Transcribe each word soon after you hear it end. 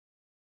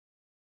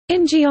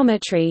In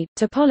geometry,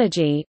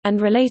 topology, and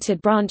related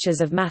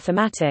branches of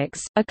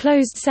mathematics, a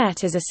closed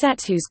set is a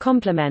set whose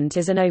complement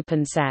is an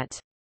open set.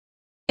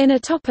 In a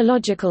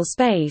topological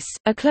space,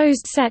 a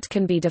closed set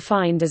can be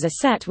defined as a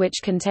set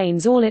which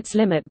contains all its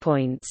limit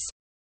points.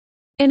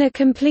 In a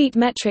complete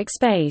metric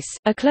space,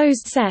 a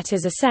closed set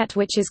is a set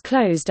which is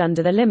closed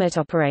under the limit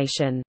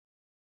operation.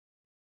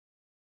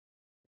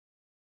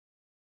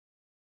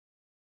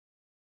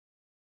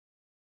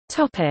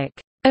 Topic: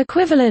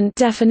 Equivalent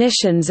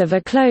definitions of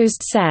a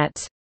closed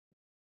set.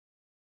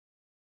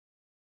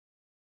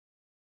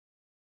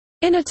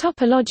 In a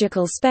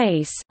topological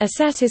space, a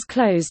set is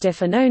closed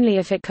if and only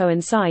if it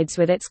coincides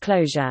with its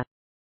closure.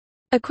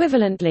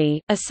 Equivalently,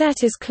 a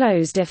set is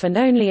closed if and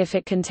only if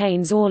it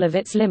contains all of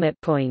its limit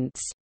points.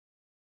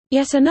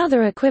 Yet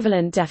another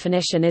equivalent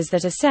definition is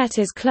that a set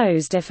is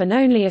closed if and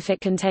only if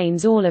it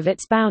contains all of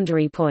its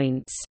boundary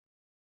points.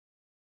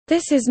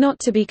 This is not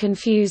to be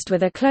confused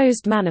with a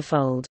closed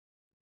manifold.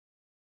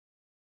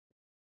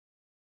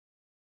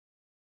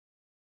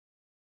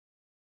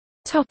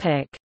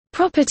 Topic: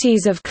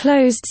 Properties of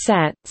closed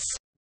sets.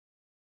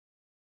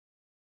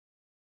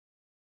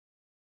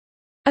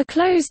 A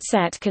closed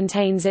set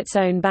contains its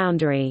own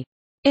boundary.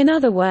 In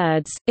other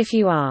words, if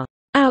you are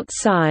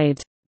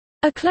outside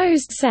a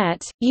closed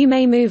set, you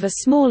may move a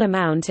small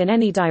amount in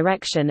any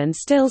direction and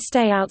still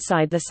stay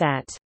outside the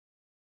set.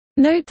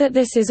 Note that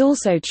this is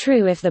also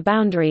true if the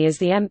boundary is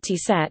the empty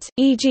set,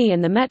 e.g. in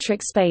the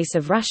metric space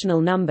of rational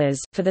numbers,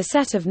 for the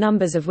set of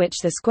numbers of which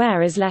the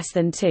square is less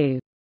than 2.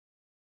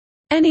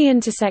 Any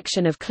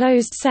intersection of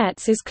closed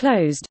sets is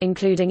closed,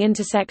 including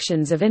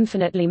intersections of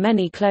infinitely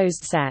many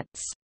closed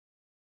sets.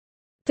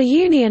 The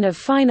union of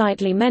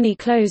finitely many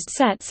closed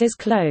sets is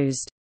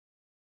closed.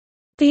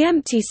 The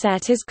empty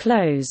set is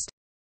closed.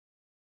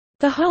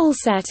 The whole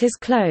set is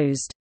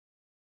closed.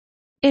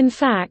 In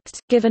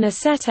fact, given a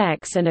set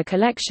X and a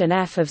collection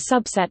F of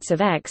subsets of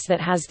X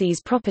that has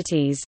these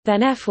properties,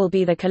 then F will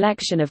be the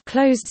collection of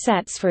closed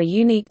sets for a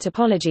unique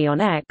topology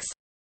on X.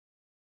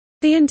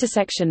 The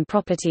intersection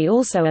property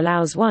also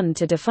allows one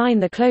to define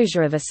the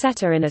closure of a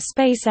setter in a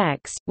space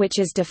X, which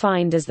is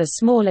defined as the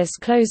smallest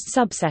closed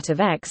subset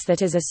of X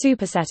that is a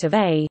superset of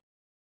A.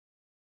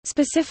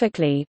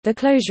 Specifically, the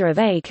closure of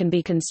A can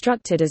be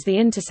constructed as the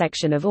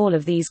intersection of all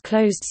of these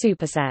closed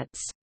supersets.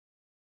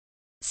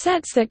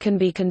 Sets that can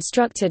be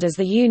constructed as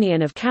the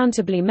union of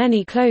countably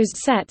many closed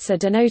sets are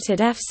denoted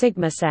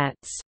F-sigma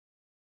sets.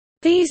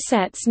 These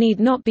sets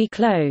need not be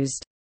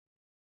closed.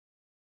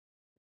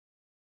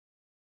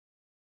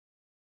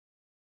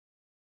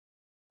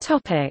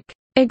 Topic: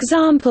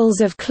 Examples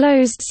of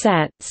closed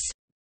sets.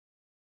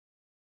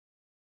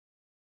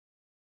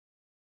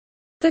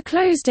 The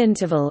closed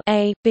interval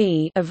a,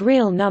 b of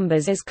real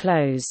numbers is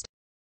closed.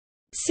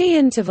 See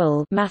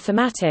interval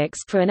mathematics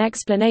for an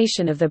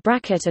explanation of the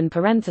bracket and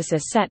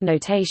parenthesis set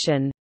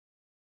notation.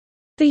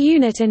 The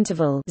unit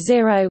interval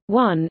 0,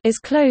 1 is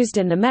closed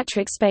in the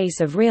metric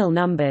space of real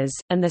numbers,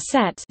 and the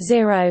set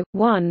 0,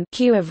 1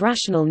 Q of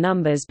rational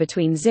numbers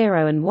between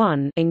 0 and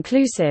 1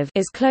 inclusive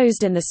is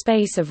closed in the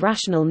space of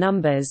rational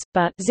numbers,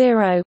 but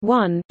 0,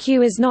 1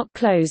 Q is not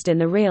closed in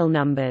the real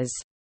numbers.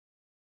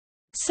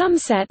 Some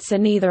sets are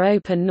neither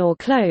open nor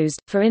closed,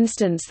 for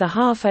instance the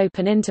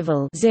half-open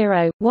interval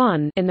 0,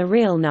 1 in the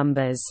real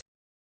numbers.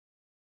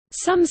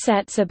 Some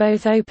sets are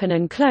both open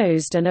and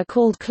closed and are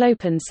called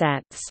clopen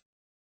sets.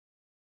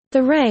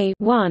 The ray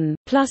 1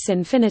 plus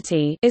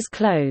infinity is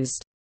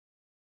closed.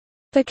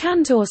 The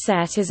Cantor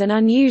set is an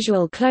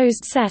unusual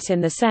closed set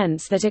in the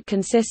sense that it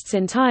consists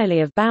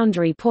entirely of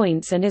boundary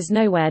points and is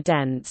nowhere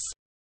dense.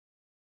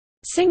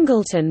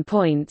 Singleton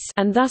points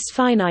and thus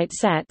finite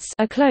sets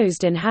are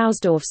closed in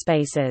Hausdorff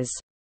spaces.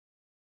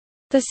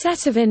 The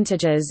set of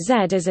integers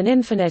Z is an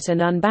infinite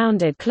and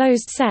unbounded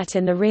closed set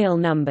in the real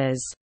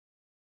numbers.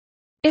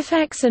 If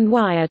X and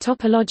Y are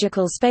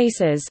topological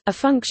spaces, a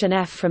function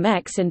f from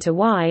X into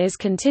Y is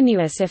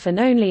continuous if and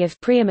only if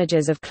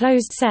preimages of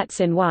closed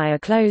sets in Y are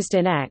closed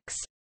in X.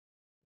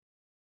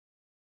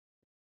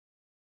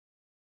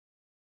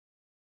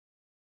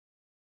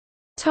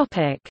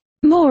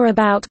 More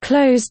about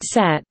closed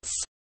sets.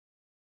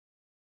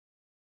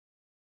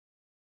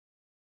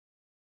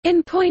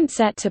 In point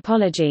set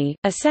topology,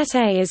 a set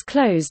A is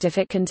closed if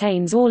it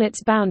contains all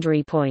its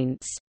boundary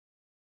points.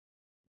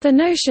 The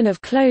notion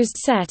of closed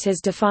set is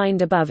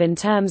defined above in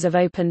terms of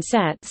open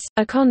sets,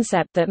 a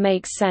concept that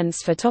makes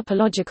sense for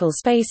topological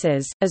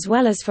spaces, as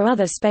well as for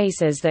other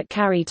spaces that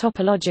carry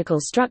topological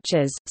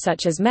structures,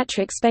 such as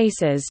metric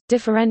spaces,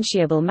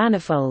 differentiable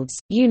manifolds,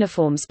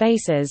 uniform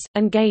spaces,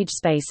 and gauge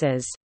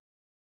spaces.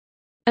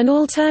 An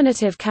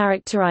alternative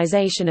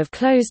characterization of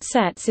closed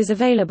sets is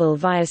available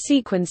via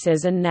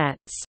sequences and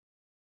nets.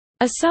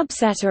 A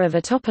subsetter of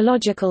a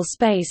topological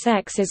space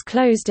X is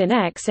closed in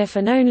X if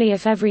and only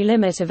if every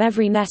limit of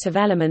every net of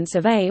elements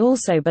of A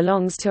also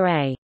belongs to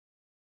A.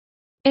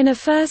 In a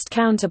first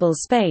countable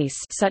space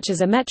such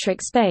as a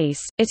metric space,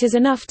 it is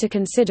enough to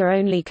consider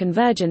only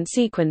convergent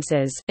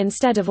sequences,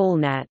 instead of all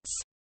nets.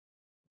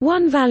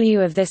 One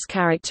value of this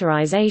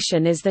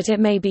characterization is that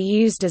it may be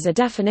used as a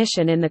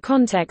definition in the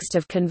context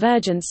of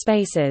convergent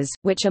spaces,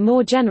 which are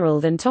more general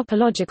than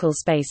topological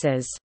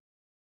spaces.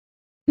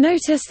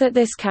 Notice that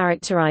this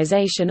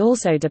characterization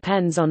also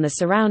depends on the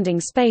surrounding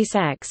space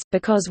X,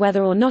 because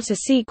whether or not a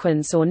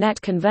sequence or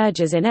net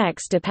converges in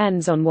X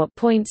depends on what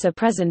points are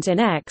present in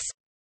X.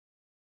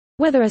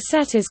 Whether a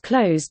set is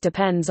closed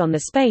depends on the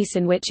space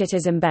in which it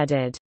is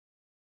embedded.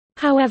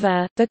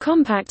 However, the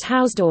compact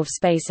Hausdorff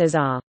spaces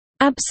are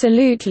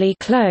absolutely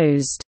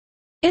closed,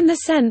 in the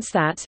sense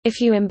that,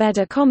 if you embed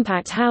a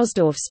compact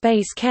Hausdorff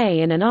space K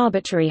in an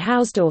arbitrary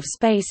Hausdorff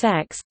space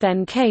X,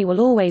 then K will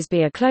always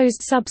be a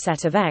closed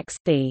subset of X.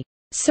 The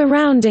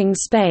surrounding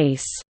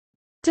space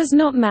does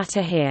not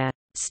matter here.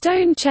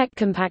 Stone-Check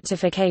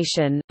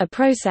compactification, a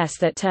process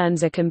that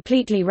turns a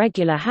completely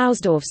regular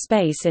Hausdorff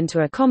space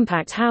into a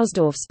compact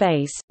Hausdorff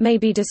space, may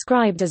be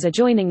described as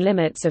adjoining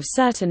limits of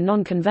certain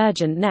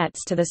non-convergent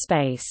nets to the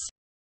space.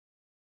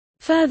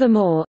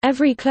 Furthermore,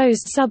 every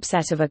closed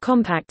subset of a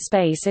compact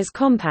space is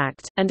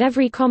compact, and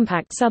every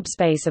compact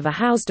subspace of a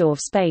Hausdorff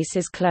space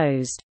is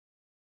closed.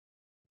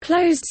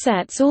 Closed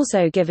sets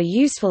also give a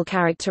useful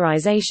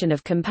characterization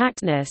of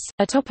compactness.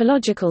 A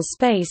topological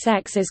space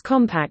X is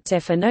compact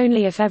if and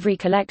only if every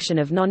collection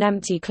of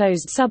non-empty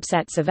closed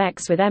subsets of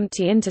X with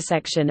empty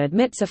intersection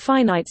admits a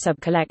finite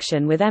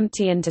subcollection with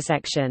empty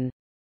intersection.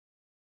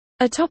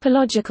 A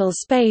topological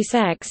space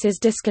X is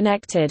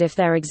disconnected if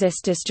there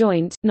exist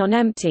disjoint,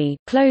 non-empty,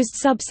 closed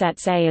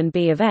subsets A and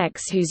B of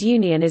X whose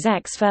union is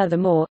X.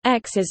 Furthermore,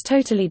 X is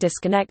totally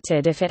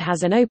disconnected if it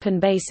has an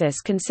open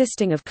basis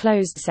consisting of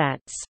closed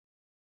sets.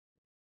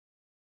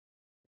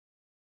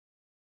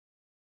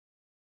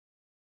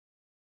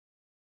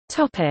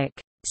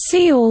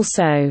 See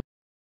also: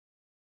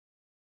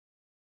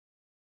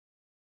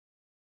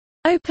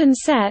 Open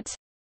set,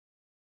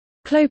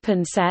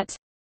 Clopen set,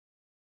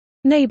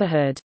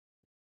 Neighborhood.